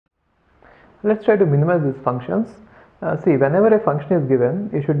Let's try to minimize these functions. See, whenever a function is given,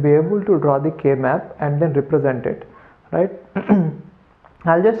 you should be able to draw the KMap and then represent it, right?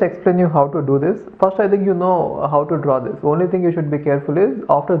 I'll just explain you how to do this. First, I think you know how to draw this. Only thing you should be careful is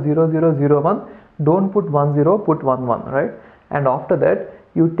after 0, 0, 0, 1, don't put 1, 0, put 1, 1, right? And after that,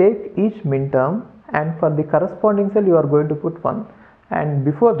 you take each minterm, and for the corresponding cell, you are going to put 1. And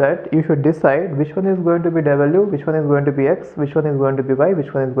before that, you should decide which one is going to be W, which one is going to be X, which one is going to be Y,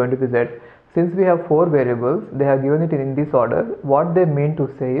 which one is going to be Z. Since we have 4 variables, they have given it in this order. What they mean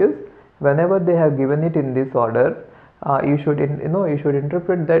to say is, whenever they have given it in this order, you should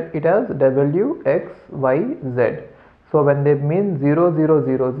interpret that it as W, X, Y, Z. So when they mean 0, 0,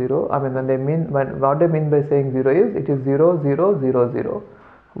 0, 0, I mean what they mean by saying 0 is it is 0, 0, 0, 0.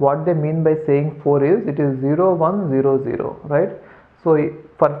 What they mean by saying 4 is it is 0, 1, 0, 0, right? So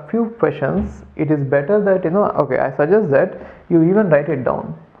for few questions, it is better that okay, I suggest that you even write it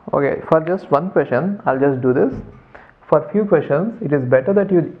down. Okay, for just one question, I'll just do this. For few questions, it is better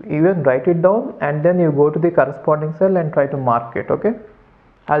that you even write it down and then you go to the corresponding cell and try to mark it. Okay,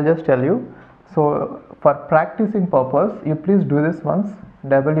 I'll just tell you. So for practicing purpose, you please do this once,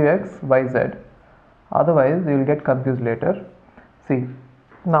 Wx, Yz. Otherwise, you will get confused later. See,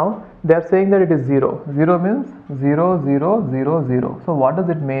 now they are saying that it is 0. 0 means 0, 0, 0, 0. So what does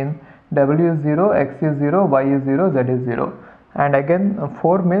it mean? W is 0, X is 0, Y is 0, Z is 0. And again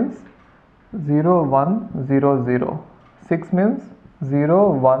 4 means 0, 1, 0, 0. 6 means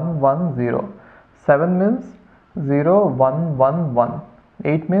 0, 1, 1, 0. 7 means 0, 1, 1, 1.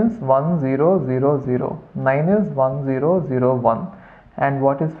 8 means 1, 0, 0, 0. 9 is 1, 0, 0, 1. And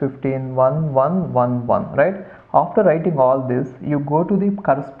what is 15? 1, 1, 1, 1, right? After writing all this, you go to the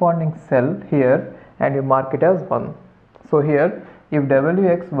corresponding cell here and you mark it as 1. So here, if W,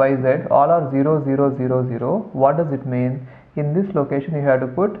 X, Y, Z all are 0, 0, 0, 0, what does it mean? In this location, you have to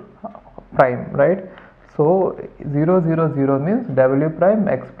put prime, right? So 0, 0, 0 means W prime,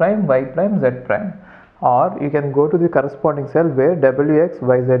 X prime, Y prime, Z prime. Or you can go to the corresponding cell where W, X,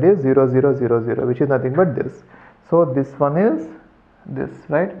 Y, Z is 0, 0, 0, 0, which is nothing but this. So this one is this,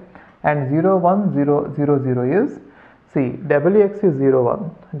 right? And 0, 1, 0, 0, 0 is, see, Wx is 0,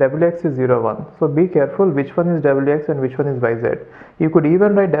 1, Wx is 0, 1. So be careful which one is Wx and which one is Yz. You could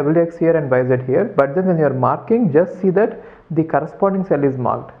even write Wx here and Yz here, but then when you are marking, just see that the corresponding cell is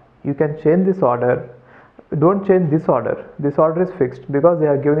marked. You can change this order. Don't change this order. This order is fixed because they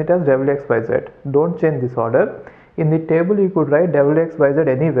have given it as Wx, Yz. Don't change this order. In the table, you could write Wx, Yz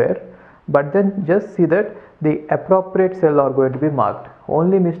anywhere, but then just see that the appropriate cell are going to be marked.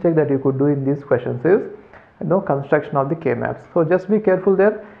 Only mistake that you could do in these questions is construction of the K-maps. So just be careful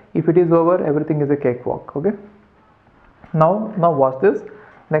there. If it is over, everything is a cakewalk. Okay. Now watch this.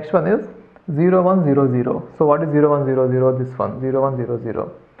 Next one is 0, 1, 0, 0. So what is 0, 1, 0, 0? This one, 0, 1, 0,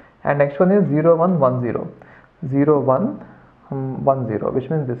 0. And next one is 0, 1, 1, 0. 0, 1, 1, 0, which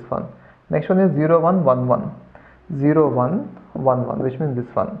means this one. Next one is 0, 1, 1, 1. 0, 1, 1, 1, which means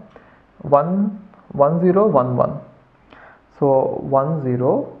this one. 1, 1, 0, 1, 1. So 1,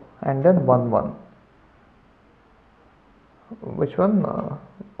 0 and then 1, 1. Which one?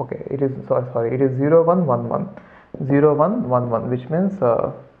 Okay, it is, sorry, it is 0, 1, 1, 1. 0, 1, 1, 1, which means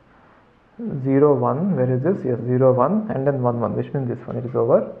 0, 1, where is this? Yes, 0, 1 and then 1, 1, which means this one, it is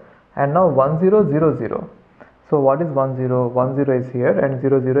over. And now 1, 0, 0, 0. So what is 1, 0? 1, 0 is here and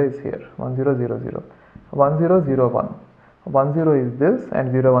 0, 0 is here. 1, 0, 0, 0. 1, 0, 0, 1. 1, 0 is this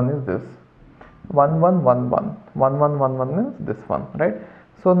and 0, 1 is this. 1, 1, 1, 1. 1, 1, 1, 1 is this one, right?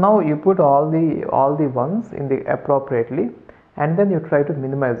 So now you put all the ones in the appropriately and then you try to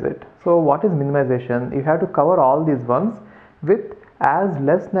minimize it. So what is minimization? You have to cover all these ones with as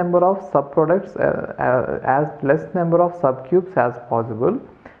less number of subproducts, as less number of subcubes as possible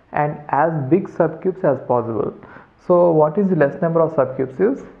and as big subcubes as possible. So what is the less number of subcubes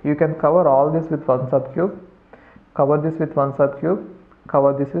is, you can cover all this with one subcube, cover this with one subcube,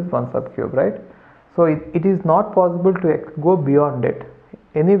 cover this with one subcube, right? So it is not possible to go beyond it.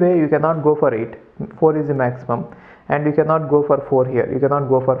 Anyway, you cannot go for 8. 4 is the maximum, and you cannot go for 4 here. You cannot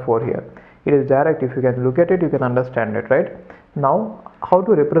go for 4 here. It is direct. If you can look at it, you can understand it, right? Now, how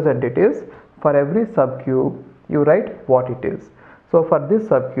to represent it is, for every subcube, you write what it is. So for this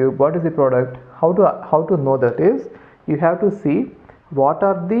subcube, what is the product? How to know that is, you have to see what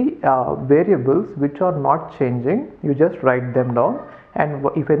are the variables which are not changing. You just write them down, and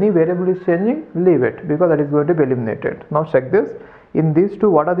if any variable is changing, leave it, because that is going to be eliminated. Now check this. In these two,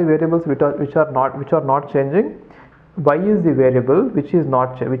 what are the variables which are not changing? Y is the variable which is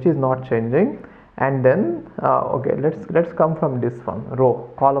not changing, and then okay, let's come from this one,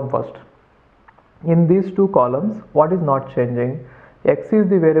 column first. In these two columns, what is not changing? X is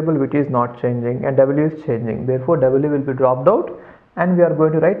the variable which is not changing and W is changing. Therefore, W will be dropped out and we are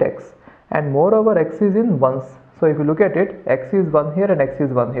going to write X. And moreover, X is in ones. So if you look at it, X is 1 here and X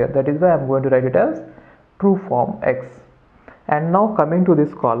is 1 here. That is why I am going to write it as true form X. And now coming to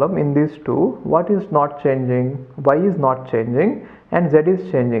this column, in these two, what is not changing? Y is not changing and Z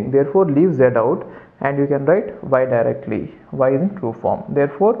is changing. Therefore, leave Z out and you can write Y directly. Y is in true form.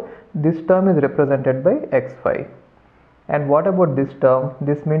 Therefore, this term is represented by X5. And what about this term?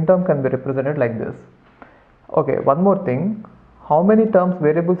 This min term can be represented like this. Okay, one more thing. How many terms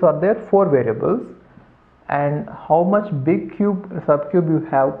variables are there? 4 variables. And how much big cube subcube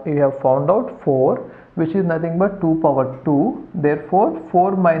you have found out? 4, which is nothing but 2 power 2. Therefore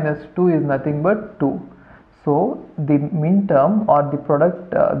 4 minus 2 is nothing but 2. So the min term or the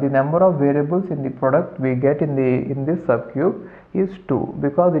product, the number of variables in the product we get in this subcube is 2,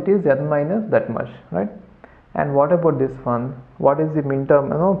 because it is n minus that much, right? And what about this one? What is the min term,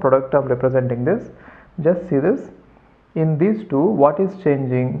 product term representing this? Just see this. In these two, what is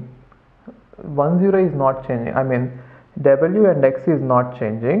changing? 1 0 is not changing. I mean, W and X is not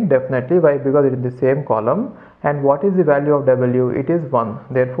changing. Definitely. Why? Because it is in the same column. And what is the value of W? It is 1.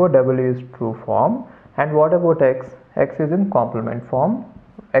 Therefore, W is true form. And what about X? X is in complement form.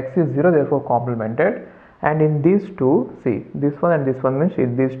 X is 0, therefore complemented. And in these two, see, this one and this one means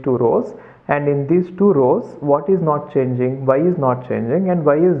in these two rows. And in these two rows, what is not changing? Y is not changing and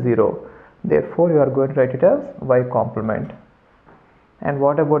Y is 0. Therefore, you are going to write it as Y complement. And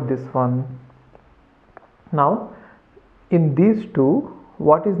what about this one? Now, in these two,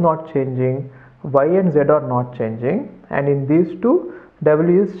 what is not changing? Y and Z are not changing. And in these two,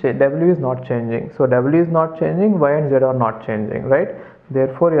 W is not changing. So, W is not changing, Y and Z are not changing, right?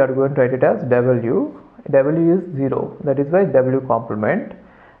 Therefore, you are going to write it as W. W is 0. That is why W complement.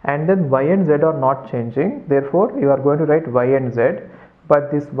 And then Y and Z are not changing. Therefore, you are going to write Y and Z. But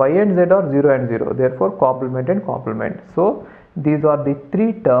this Y and Z are 0 and 0. Therefore, complement and complement. So, these are the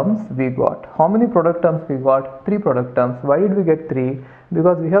 3 terms we got. How many product terms we got? 3 product terms. Why did we get 3?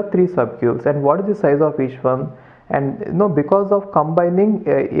 Because we have 3 subcubes. And what is the size of each one? And because of combining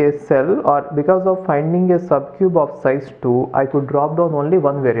a cell, or because of finding a subcube of size 2, I could drop down only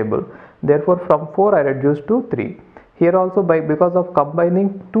one variable. Therefore, from 4 I reduced to 3. Here also, because of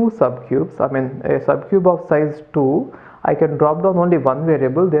combining 2 subcubes, I mean a subcube of size 2, I can drop down only one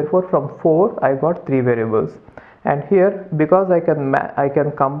variable. Therefore, from 4 I got 3 variables. And here, because I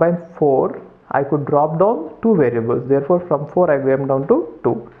can combine 4, I could drop down 2 variables. Therefore, from 4 I came down to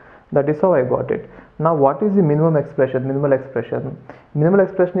 2. That is how I got it. Now, what is the minimum expression? Minimal expression. Minimal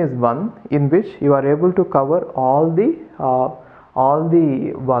expression is one in which you are able to cover all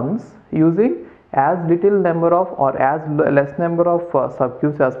the ones using as little number of or as less number of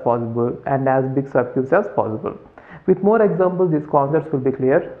subcubes as possible and as big subcubes as possible. With more examples, these concepts will be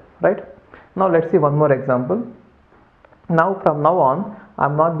clear, right? Now, let's see one more example. Now, from now on, I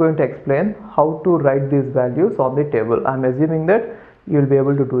am not going to explain how to write these values on the table. I am assuming that you will be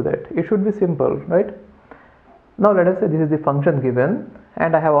able to do that. It should be simple, right? Now, let us say this is the function given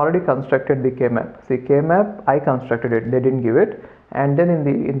and I have already constructed the KMap. See, KMap, I constructed it, they didn't give it. And then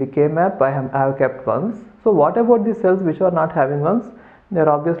in the KMap, I have kept ones. So, what about the cells which are not having ones? They are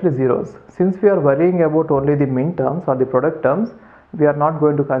obviously zeros. Since we are worrying about only the min terms or the product terms, we are not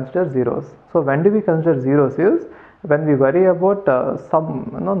going to consider zeros. So, when do we consider zeros is when we worry about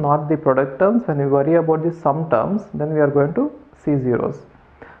sum, not the product terms. When we worry about the sum terms, then we are going to see zeros.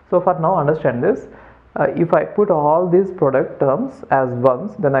 So, for now, understand this. If I put all these product terms as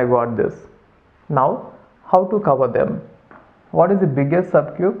ones, then I got this. Now, how to cover them? What is the biggest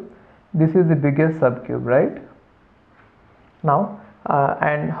subcube? This is the biggest subcube, right? Now,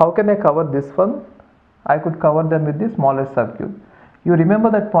 and how can I cover this one? I could cover them with the smallest subcube. You remember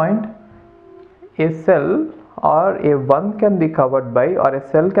that point? A cell or a 1 can be covered by, or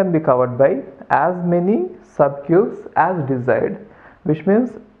a cell can be covered by as many subcubes as desired, which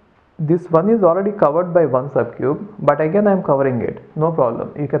means this one is already covered by one subcube, but again I am covering it, no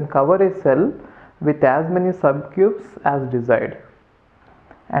problem. You can cover a cell with as many subcubes as desired.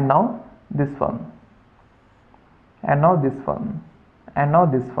 And now this one, and now this one, and now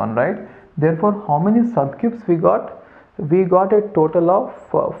this one, right? Therefore, how many subcubes we got? We got a total of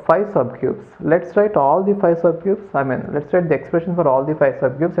 5 subcubes. Let's write all the 5 subcubes. I mean, let's write the expression for all the 5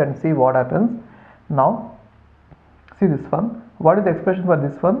 subcubes and see what happens. Now, see this one. What is the expression for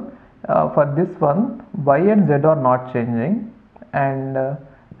this one? For this one, Y and Z are not changing and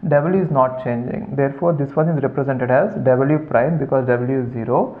W is not changing. Therefore, this one is represented as W prime because W is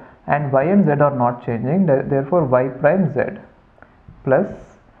 0, and Y and Z are not changing. Therefore, Y prime Z plus,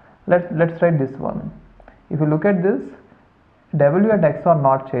 let's write this one. If you look at this, w and x are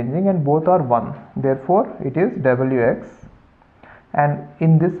not changing and both are 1, therefore it is wx. And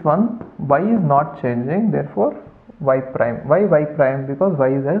in this one y is not changing, therefore y prime. Why y prime? Because y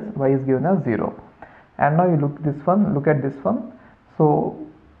is given as 0. And now you look at this one. So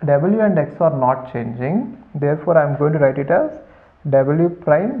w and x are not changing, therefore I am going to write it as w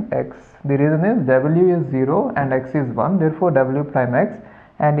prime x. The reason is w is 0 and x is 1, therefore w prime x.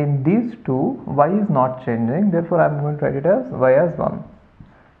 And in these two y is not changing, therefore I am going to write it as y as 1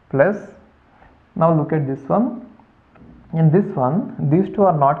 plus. Now look at this one. In this one these two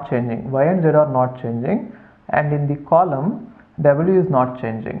are not changing, y and z are not changing, and in the column w is not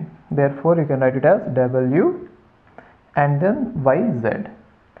changing, therefore you can write it as w and then yz.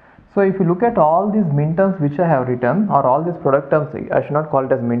 So if you look at all these min-terms which I have written, or all these product terms, I should not call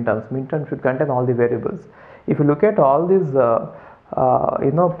it as min-terms. Min-terms should contain all the variables. If you look at all these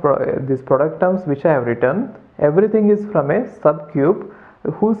these product terms which I have written, everything is from a subcube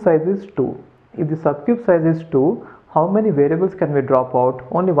whose size is 2. If the subcube size is 2, how many variables can we drop out?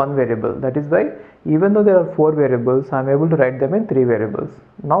 Only one variable. That is why even though there are 4 variables, I am able to write them in 3 variables.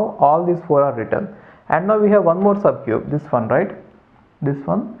 Now all these 4 are written, and now we have one more subcube, this one, right? This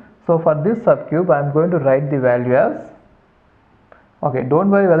one. So for this subcube I am going to write the value as, okay, don't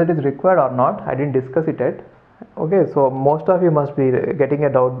worry whether it is required or not, I didn't discuss it yet. Okay, so most of you must be getting a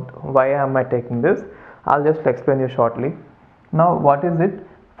doubt, why am I taking this? I'll just explain you shortly. Now what is it?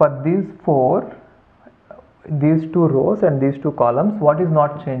 For these 4, these 2 rows and these 2 columns, what is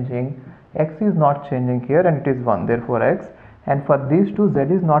not changing? X is not changing here and it is 1, therefore x. And for these 2,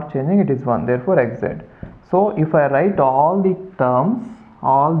 z is not changing, it is 1, therefore xz. So if I write all the terms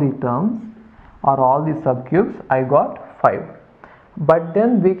or all the subcubes, I got 5. But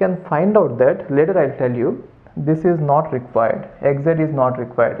then we can find out that, later I'll tell you, this is not required, xz is not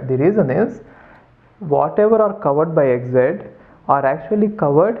required. The reason is, whatever are covered by xz are actually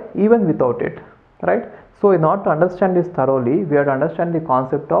covered even without it, right? So in order to understand this thoroughly, we have to understand the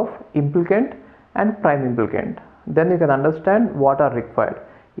concept of implicant and prime implicant. Then you can understand what are required: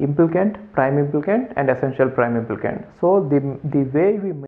 implicant, prime implicant and essential prime implicant. So the way we